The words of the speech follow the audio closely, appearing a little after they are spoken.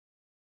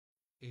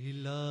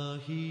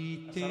Assalamu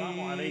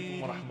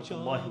alaikum wa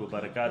rahmatullahi wa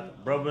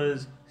barakatuh.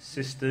 Brothers,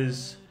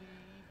 sisters,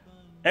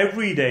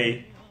 every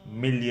day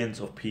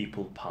millions of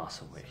people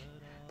pass away.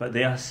 But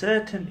there are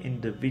certain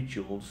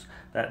individuals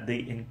that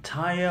the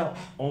entire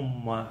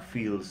ummah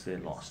feels they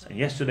lost. And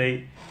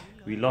yesterday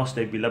we lost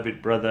a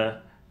beloved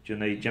brother,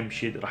 Junaid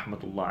Jamshed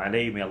Rahimahullah.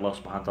 May Allah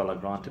subhanahu wa ta'ala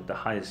grant him the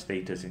highest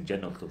status in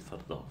Jannatul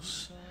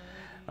Firdous.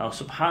 Now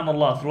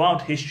subhanallah,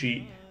 throughout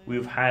history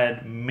we've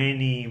had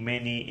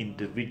many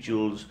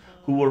individuals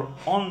who were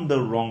on the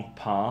wrong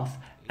path,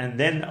 and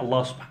then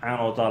Allah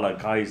subhanahu wa ta'ala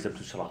guides them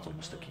to Siratul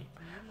Mustaqim.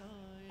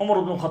 Umar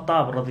ibn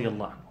Khattab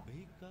radiyallahu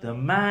anhu, the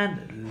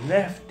man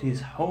left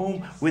his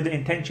home with the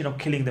intention of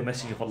killing the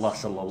Messenger of Allah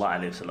sallallahu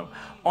alayhi wasallam.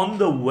 On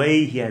the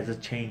way he has a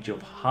change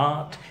of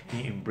heart,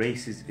 he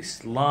embraces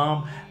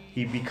Islam,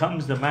 he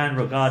becomes the man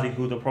regarding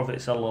who the Prophet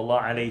sallallahu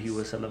alayhi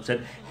wasallam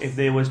said, if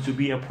there was to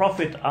be a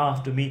prophet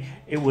after me,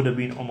 it would have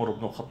been Umar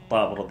ibn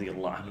Khattab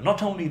radiyallahu anhu.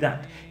 Not only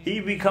that, he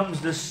becomes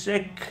the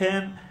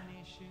second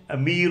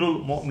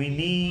Amirul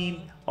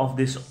Mu'mineen of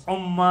this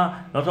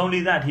ummah. Not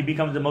only that, he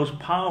becomes the most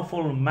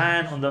powerful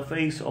man on the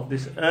face of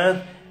this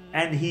earth,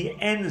 and he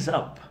ends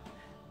up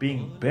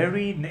being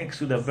buried next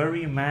to the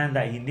very man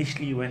that he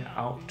initially went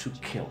out to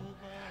kill.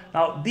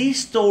 Now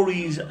these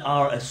stories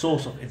are a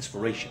source of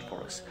inspiration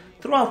for us.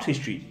 Throughout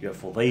history, you have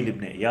Fudail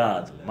ibn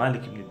Iyad,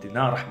 Malik ibn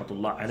Dinar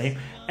rahmatullah alayhim,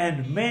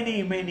 and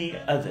many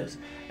others.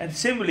 And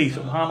similarly,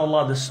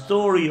 subhanallah, the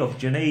story of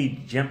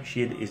Junaid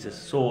Jamshed is a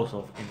source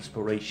of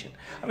inspiration.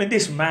 I mean,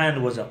 this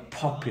man was a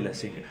popular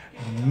singer,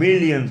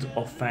 millions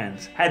of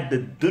fans, had the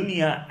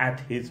dunya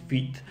at his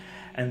feet,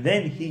 and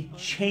then he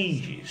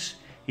changes.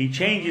 He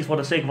changes for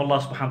the sake of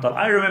Allah subhanahu wa ta'ala.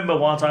 I remember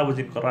once I was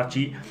in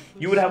Karachi,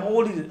 you would have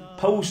all these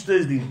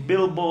posters, these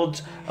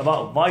billboards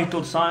about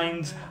vital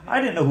signs. I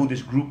didn't know who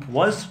this group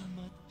was.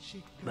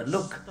 But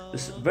look,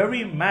 this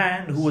very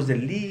man who was the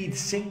lead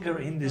singer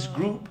in this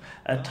group,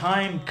 a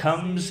time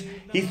comes,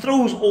 he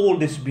throws all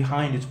this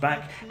behind his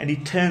back and he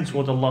turns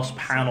towards Allah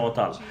subhanahu wa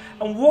ta'ala.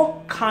 And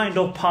what kind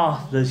of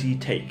path does he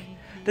take?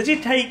 Does he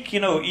take,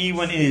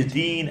 even in his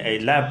deen, a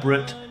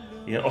elaborate,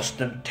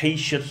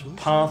 ostentatious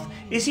path?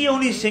 Is he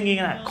only singing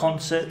at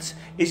concerts?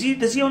 Does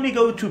he only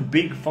go to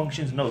big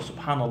functions? No,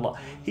 subhanallah.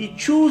 He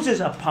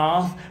chooses a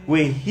path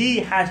where he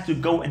has to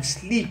go and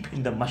sleep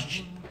in the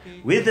masjid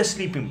with a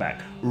sleeping bag,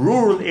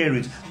 rural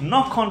areas,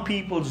 knock on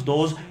people's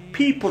doors,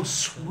 people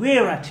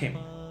swear at him.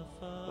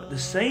 But the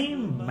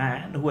same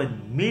man who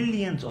had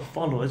millions of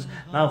followers,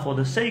 now for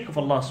the sake of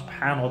Allah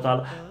subhanahu wa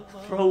ta'ala,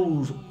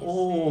 throws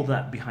all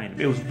that behind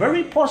him. It was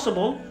very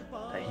possible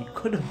that he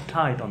could have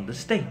died on the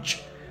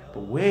stage.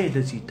 But where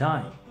does he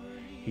die?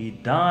 He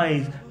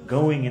dies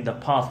going in the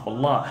path of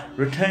Allah,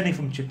 returning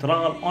from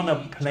Chitral on a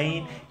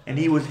plane, and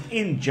he was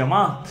in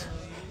Jamaat.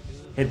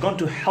 He had gone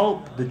to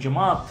help the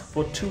Jamaat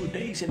for 2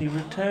 days, and he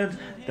returns,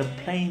 the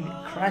plane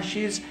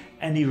crashes,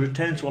 and he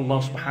returns to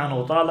Allah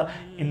subhanahu wa ta'ala.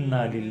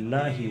 Inna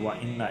lillahi wa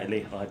inna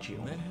ilayhi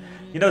raji'un.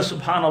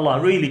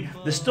 Subhanallah, really,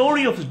 the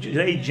story of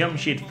Junaid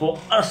Jamshed for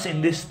us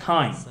in this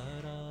time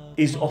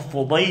is of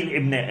Fudail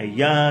ibn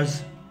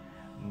Iyaz,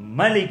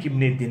 Malik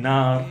ibn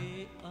Dinar,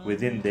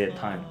 within their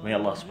time. May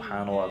Allah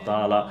subhanahu wa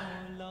ta'ala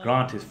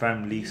grant his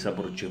family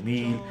Sabrun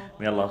Jameel.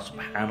 May Allah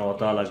subhanahu wa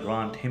ta'ala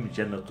grant him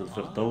Jannatul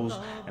Firdous,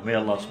 and may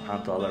Allah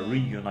subhanahu wa ta'ala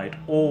reunite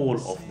all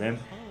of them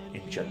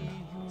in Jannah.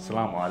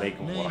 Assalamu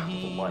alaikum wa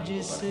rahmatullahi wa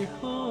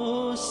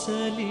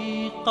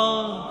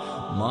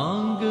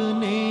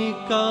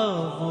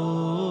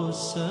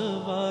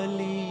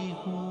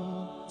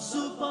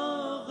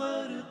barakatuh.